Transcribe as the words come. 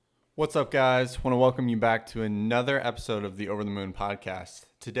What's up, guys? Want to welcome you back to another episode of the Over the Moon podcast.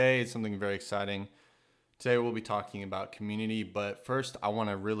 Today is something very exciting. Today we'll be talking about community, but first I want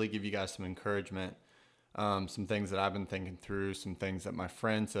to really give you guys some encouragement, some things that I've been thinking through, some things that my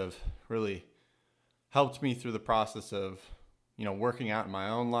friends have really helped me through the process of, working out in my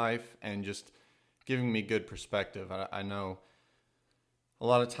own life and just giving me good perspective. I know a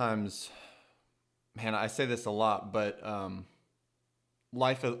lot of times, man, I say this a lot, but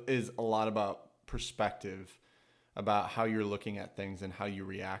life is a lot about perspective, about how you're looking at things and how you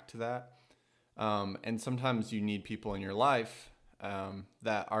react to that. And sometimes you need people in your life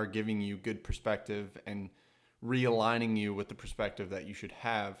that are giving you good perspective and realigning you with the perspective that you should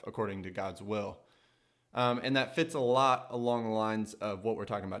have according to God's will. And that fits a lot along the lines of what we're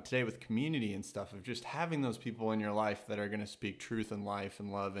talking about today with community and stuff, of just having those people in your life that are going to speak truth and life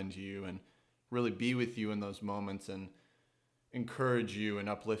and love into you and really be with you in those moments and encourage you and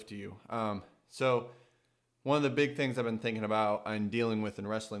uplift you. So one of the big things I've been thinking about and dealing with and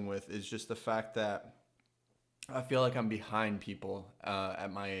wrestling with is just the fact that I feel like I'm behind people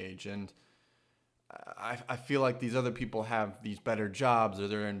at my age, and I feel like these other people have these better jobs, or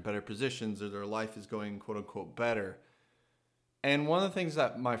they're in better positions, or their life is going quote unquote better. And one of the things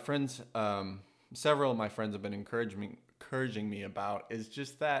that my friends, several of my friends have been encouraging me about is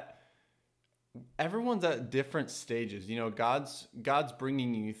just that everyone's at different stages. God's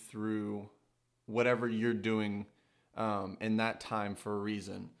bringing you through whatever you're doing in that time for a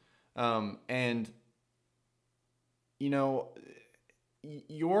reason. And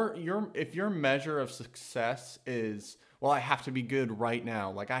if your measure of success is, well, I have to be good right now,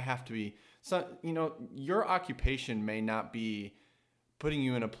 like I have to be, so your occupation may not be putting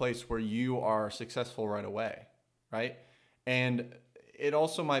you in a place where you are successful right away, right? And it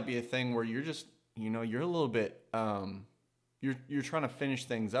also might be a thing where you're just, you're a little bit, you're trying to finish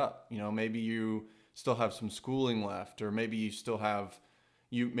things up. Maybe you still have some schooling left, or maybe you still have,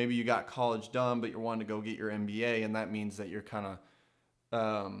 maybe you got college done, but you're wanting to go get your MBA. And that means that you're kind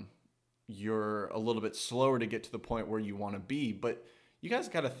of, you're a little bit slower to get to the point where you want to be. But you guys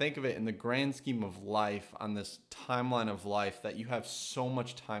got to think of it in the grand scheme of life, on this timeline of life, that you have so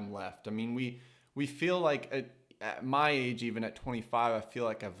much time left. I mean, we feel like at my age, even at 25, I feel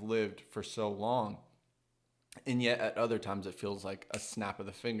like I've lived for so long. And yet at other times it feels like a snap of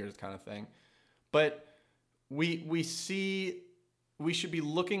the fingers kind of thing. But we should be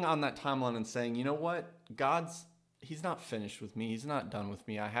looking on that timeline and saying, you know what? He's not finished with me. He's not done with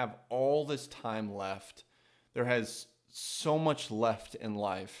me. I have all this time left. There has so much left in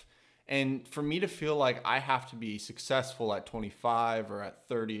life. And for me to feel like I have to be successful at 25 or at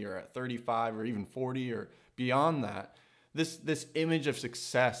 30 or at 35 or even 40 or beyond that, this image of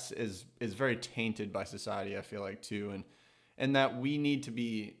success is very tainted by society, I feel like, too. And that we need to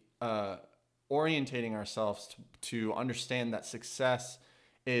be orientating ourselves to understand that success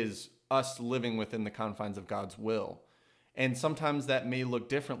is us living within the confines of God's will. And sometimes that may look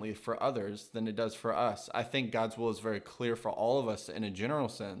differently for others than it does for us. I think God's will is very clear for all of us in a general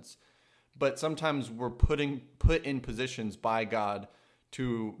sense. But sometimes we're put in positions by God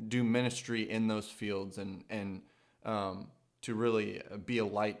to do ministry in those fields and to really be a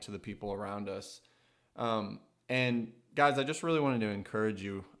light to the people around us. And guys, I just really wanted to encourage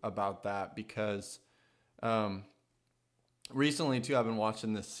you about that, because recently too, I've been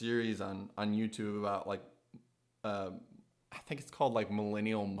watching this series on YouTube about I think it's called like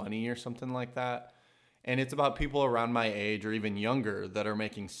Millennial Money or something like that. And it's about people around my age or even younger that are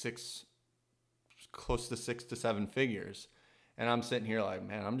making close to 6 to 7 figures. And I'm sitting here like,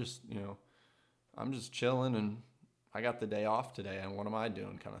 man, I'm just chilling and I got the day off today, and what am I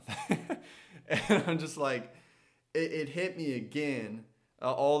doing, kind of thing. And I'm just like, it hit me again.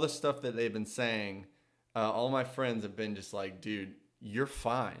 All the stuff that they've been saying, all my friends have been just like, dude, you're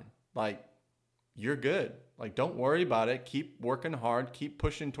fine. Like, you're good. Like, don't worry about it. Keep working hard. Keep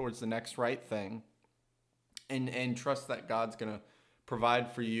pushing towards the next right thing. And trust that God's going to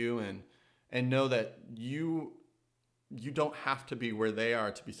provide for you, and know that you don't have to be where they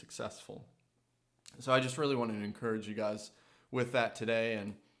are to be successful. So I just really wanted to encourage you guys with that today,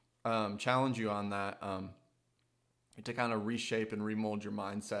 and challenge you on that, to kind of reshape and remold your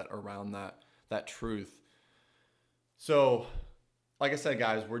mindset around that truth. So, like I said,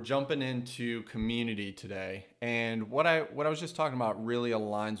 guys, we're jumping into community today, and what I was just talking about really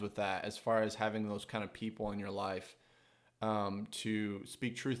aligns with that, as far as having those kind of people in your life to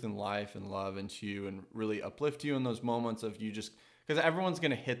speak truth and life and love into you and really uplift you in those moments of you just, because everyone's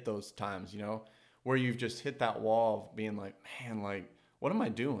going to hit those times, where you've just hit that wall of being like, man, like, what am I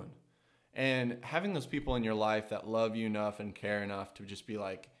doing? And having those people in your life that love you enough and care enough to just be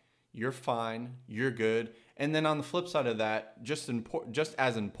like, you're fine, you're good. And then on the flip side of that, just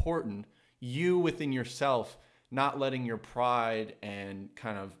as important, you within yourself not letting your pride and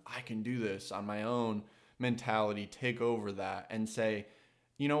kind of I can do this on my own mentality take over that and say,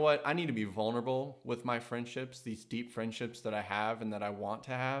 you know what, I need to be vulnerable with my friendships, these deep friendships that I have and that I want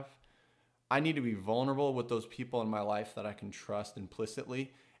to have. I need to be vulnerable with those people in my life that I can trust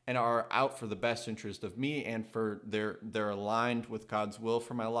implicitly and are out for the best interest of me and for they're aligned with God's will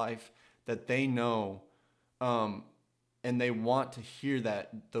for my life, that they know and they want to hear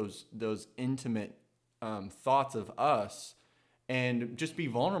those intimate thoughts of us, and just be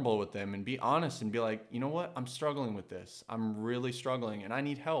vulnerable with them and be honest and be like, you know what, I'm struggling with this. I'm really struggling and I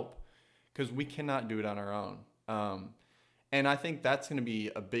need help, because we cannot do it on our own. And I think that's going to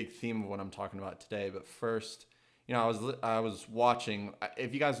be a big theme of what I'm talking about today. But first, I was watching.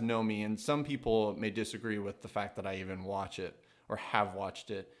 If you guys know me, and some people may disagree with the fact that I even watch it or have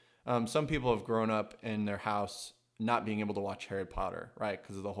watched it. Some people have grown up in their house not being able to watch Harry Potter, right?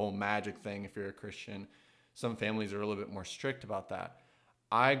 Because of the whole magic thing. If you're a Christian, some families are a little bit more strict about that.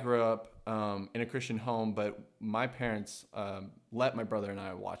 I grew up in a Christian home, but my parents let my brother and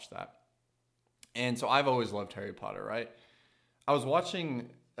I watch that. And so I've always loved Harry Potter, right? I was watching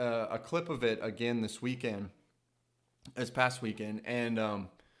a clip of it again this past weekend, and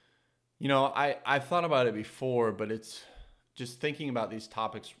I've thought about it before, but it's just thinking about these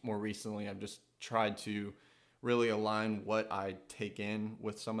topics more recently. I've just tried to really align what I take in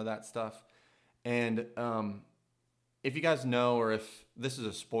with some of that stuff. And if you guys know, or if this is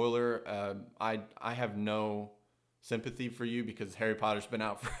a spoiler, I have no sympathy for you because Harry Potter's been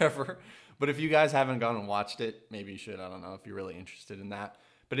out forever. But if you guys haven't gone and watched it, maybe you should. I don't know if you're really interested in that.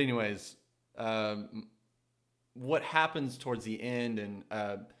 But anyways, what happens towards the end and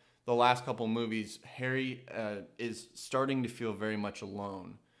the last couple movies, Harry is starting to feel very much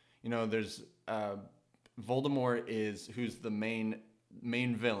alone. There's Voldemort who's the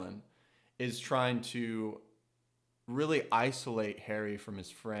main villain, is trying to really isolate Harry from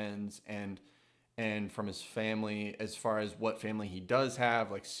his friends and from his family, as far as what family he does have,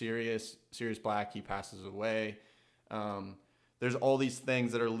 like Sirius Black, he passes away. There's all these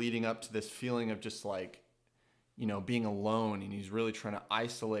things that are leading up to this feeling of just like, being alone, and he's really trying to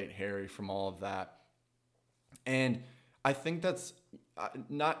isolate Harry from all of that. And I think that's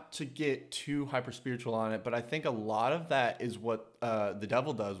not to get too hyper spiritual on it, but I think a lot of that is what the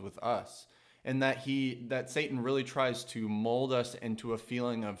devil does with us, and that Satan really tries to mold us into a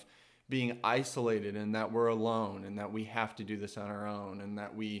feeling of being isolated, and that we're alone, and that we have to do this on our own, and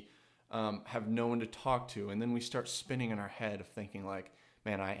that we have no one to talk to. And then we start spinning in our head of thinking like,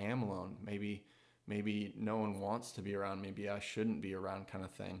 man, I am alone. Maybe no one wants to be around. Maybe I shouldn't be around, kind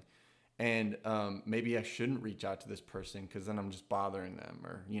of thing. And maybe I shouldn't reach out to this person because then I'm just bothering them,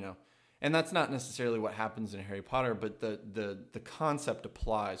 or And that's not necessarily what happens in Harry Potter, but the concept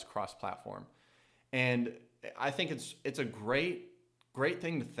applies cross-platform. And I think it's a great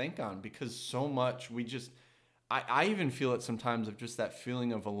thing to think on, because so much I even feel it sometimes, of just that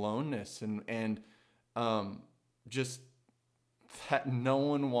feeling of aloneness and just that no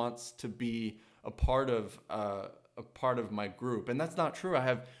one wants to be a part of my group. And that's not true. I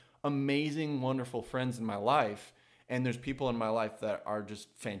have amazing, wonderful friends in my life, and there's people in my life that are just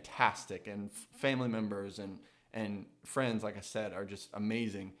fantastic, and family members and friends, like I said, are just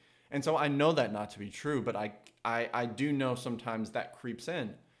amazing. And so I know that not to be true, but I do know sometimes that creeps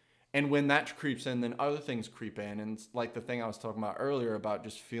in. And when that creeps in, then other things creep in. And it's like the thing I was talking about earlier about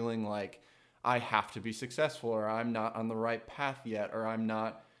just feeling like I have to be successful, or I'm not on the right path yet, or I'm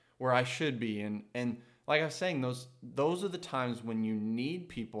not where I should be. And like I was saying, those are the times when you need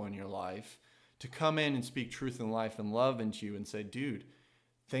people in your life to come in and speak truth and life and love into you and say, dude,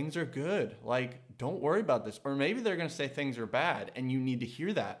 things are good. Like, don't worry about this. Or maybe they're going to say things are bad, and you need to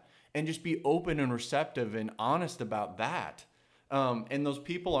hear that. And just be open and receptive and honest about that. And those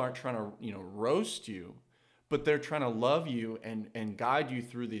people aren't trying to, roast you, but they're trying to love you and guide you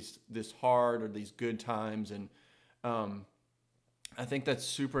through this hard or these good times. And I think that's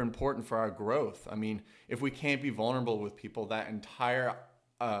super important for our growth. I mean, if we can't be vulnerable with people, that entire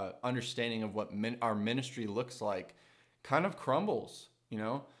understanding of what our ministry looks like kind of crumbles,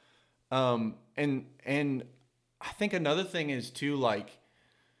 And I think another thing is too, like,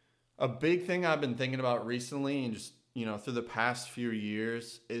 a big thing I've been thinking about recently, and just, through the past few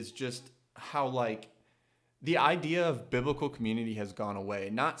years, is just how, like, the idea of biblical community has gone away.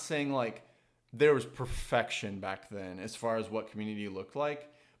 Not saying like there was perfection back then as far as what community looked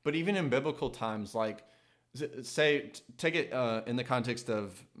like, but even in biblical times, like, take it in the context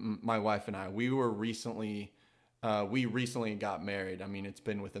of my wife and I. We were recently We recently got married. I mean, it's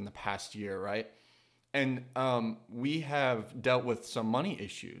been within the past year, right? And we have dealt with some money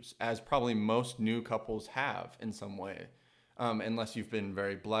issues, as probably most new couples have in some way, unless you've been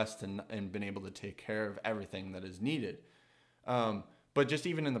very blessed and been able to take care of everything that is needed. But just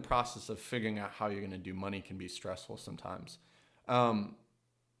even in the process of figuring out how you're going to do money can be stressful sometimes. Um,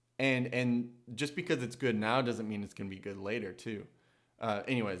 and just because it's good now doesn't mean it's going to be good later too.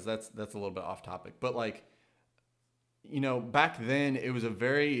 Anyways, that's a little bit off topic, but like, back then it was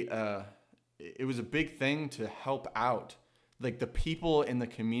it was a big thing to help out. Like the people in the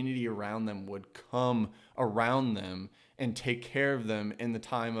community around them would come around them and take care of them in the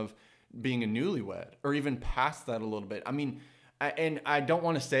time of being a newlywed, or even past that a little bit. I mean, and I don't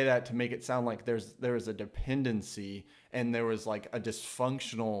want to say that to make it sound like there was a dependency and there was like a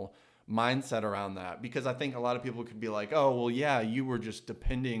dysfunctional mindset around that, because I think a lot of people could be like, oh, well, yeah, you were just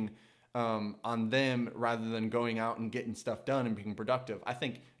depending on them rather than going out and getting stuff done and being productive. I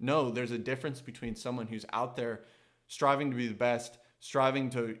think, no, there's a difference between someone who's out there striving to be the best, striving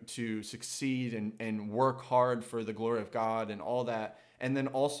to succeed and work hard for the glory of God and all that, and then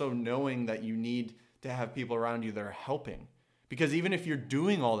also knowing that you need to have people around you that are helping. Because even if you're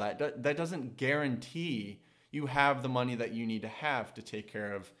doing all that, that doesn't guarantee you have the money that you need to have to take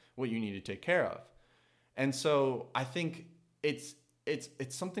care of what you need to take care of. And so I think it's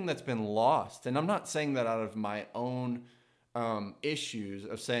something that's been lost. And I'm not saying that out of my own issues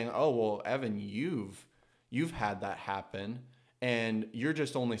of saying, oh, well, Evan, you've had that happen, and you're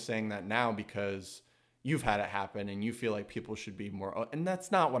just only saying that now because you've had it happen and you feel like people should be more. And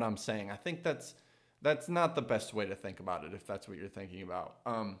that's not what I'm saying. I think that's not the best way to think about it, if that's what you're thinking about.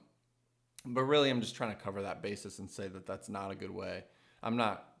 But really, I'm just trying to cover that basis and say that that's not a good way. I'm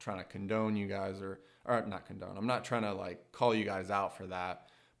not trying to condone you guys or not condone. I'm not trying to like call you guys out for that.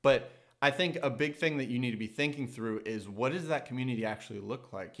 But I think a big thing that you need to be thinking through is, what does that community actually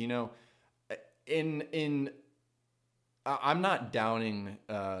look like? I'm not downing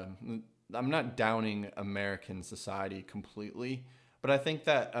American society completely, but I think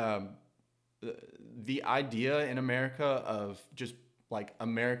that the idea in America of just like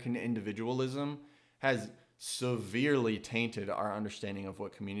American individualism has severely tainted our understanding of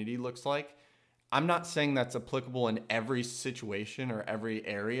what community looks like. I'm not saying that's applicable in every situation or every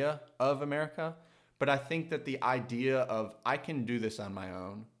area of America, but I think that the idea of, I can do this on my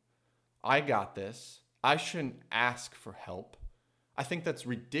own, I got this, I shouldn't ask for help, I think that's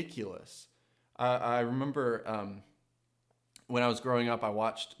ridiculous. I remember when I was growing up, I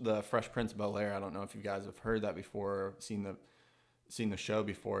watched The Fresh Prince of Bel-Air. I don't know if you guys have heard that before or seen the show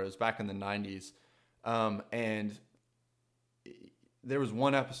before. It was back in the 90s. And there was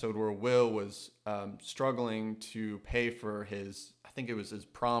one episode where Will was struggling to pay for I think it was his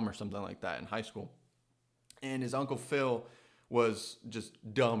prom or something like that in high school. And his Uncle Phil was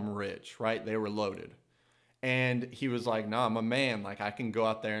just dumb rich, right? They were loaded. And he was like, no, I'm a man. Like, I can go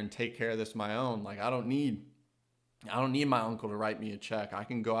out there and take care of this my own. Like, I don't need my uncle to write me a check. I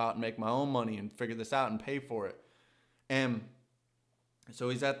can go out and make my own money and figure this out and pay for it. And so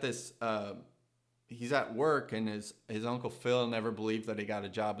he's at work, and his Uncle Phil never believed that he got a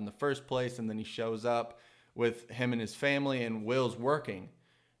job in the first place. And then he shows up with him and his family, and Will's working.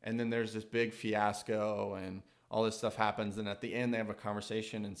 And then there's this big fiasco and all this stuff happens. And at the end, they have a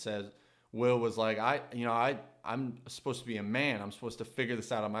conversation and says, Will was like, I'm supposed to be a man. I'm supposed to figure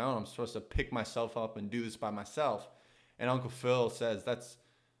this out on my own. I'm supposed to pick myself up and do this by myself. And Uncle Phil says that's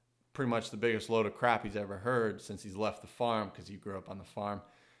pretty much the biggest load of crap he's ever heard since he's left the farm, because he grew up on the farm.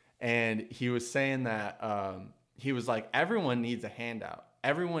 And he was saying that he was like, everyone needs a handout.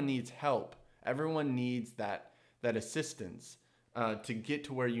 Everyone needs help. Everyone needs that assistance to get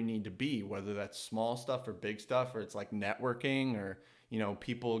to where you need to be, whether that's small stuff or big stuff, or it's like networking, or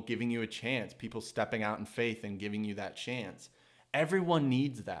people giving you a chance, people stepping out in faith and giving you that chance. Everyone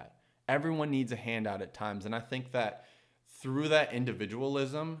needs that. Everyone needs a handout at times. And I think that through that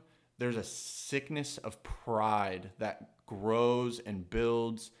individualism, there's a sickness of pride that grows and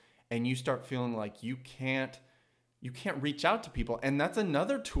builds, and you start feeling like you can't reach out to people. And that's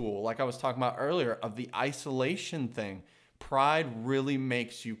another tool, like I was talking about earlier, of the isolation thing. Pride really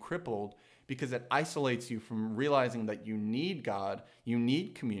makes you crippled, because it isolates you from realizing that you need God, you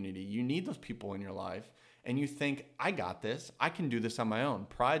need community, you need those people in your life, and you think, I got this, I can do this on my own.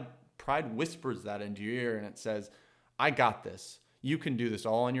 Pride whispers that into your ear, and it says, I got this. You can do this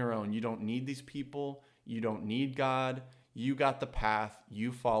all on your own. You don't need these people. You don't need God. You got the path.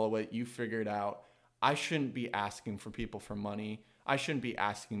 You follow it. You figure it out. I shouldn't be asking for people for money. I shouldn't be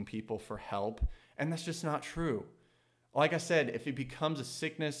asking people for help. And that's just not true. Like I said, if it becomes a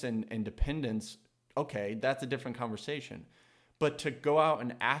sickness and dependence okay, that's a different conversation. But to go out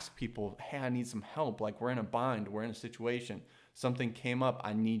and ask people, hey, I need some help. Like, we're in a bind, we're in a situation, something came up,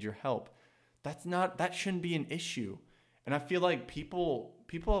 I need your help. That shouldn't be an issue. And I feel like people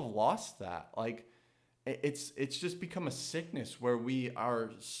have lost that. Like, it's just become a sickness where we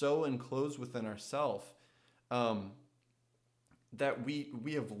are so enclosed within ourselves, um, that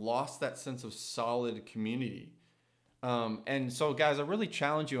we have lost that sense of solid community. And so, guys, I really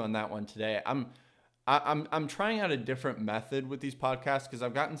challenge you on that one today. I'm trying out a different method with these podcasts because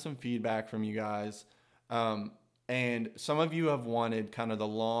I've gotten some feedback from you guys, and some of you have wanted kind of the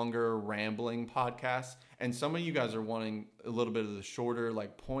longer rambling podcasts, and some of you guys are wanting a little bit of the shorter,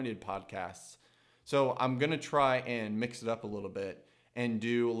 like pointed podcasts. So I'm gonna try and mix it up a little bit and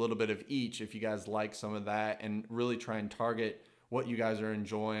do a little bit of each if you guys like some of that, and really try and target what you guys are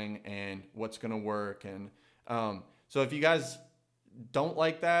enjoying and what's gonna work. And so if you guys don't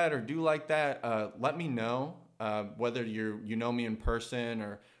like that or do like that, let me know. Whether you know me in person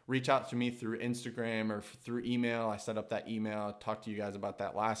or reach out to me through Instagram or through email. I set up that email. I talked to you guys about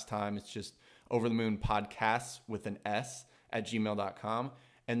that last time. It's just Over the Moon Podcasts with an S at gmail.com.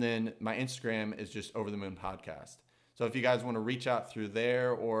 And then my Instagram is just Over the Moon Podcast. So if you guys want to reach out through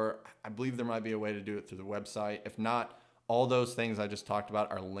there, or I believe there might be a way to do it through the website. If not, all those things I just talked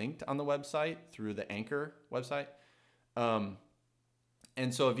about are linked on the website through the Anchor website.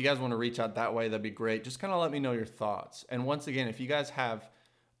 And so if you guys want to reach out that way, that'd be great. Just kind of let me know your thoughts. And once again, if you guys have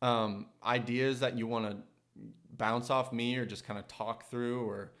ideas that you want to bounce off me or just kind of talk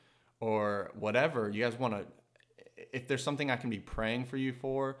through, or whatever, you guys want to, if there's something I can be praying for you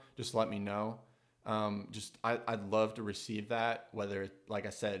for, just let me know. I'd love to receive that. Whether, like I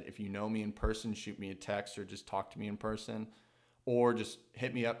said, if you know me in person, shoot me a text or just talk to me in person, or just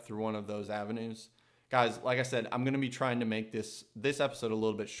hit me up through one of those avenues. Guys, like I said, I'm going to be trying to make this episode a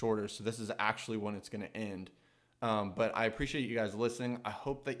little bit shorter, so this is actually when it's going to end. But I appreciate you guys listening. I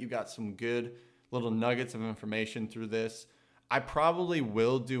hope that you got some good little nuggets of information through this. I probably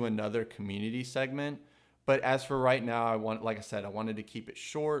will do another community segment, but as for right now, like I said, I wanted to keep it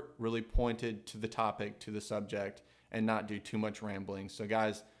short, really pointed to the topic, to the subject, and not do too much rambling. So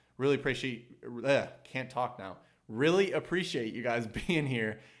guys, really appreciate, can't talk now. Really appreciate you guys being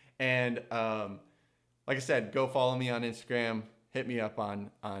here. And, like I said, go follow me on Instagram. Hit me up on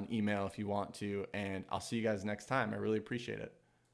email if you want to. And I'll see you guys next time. I really appreciate it.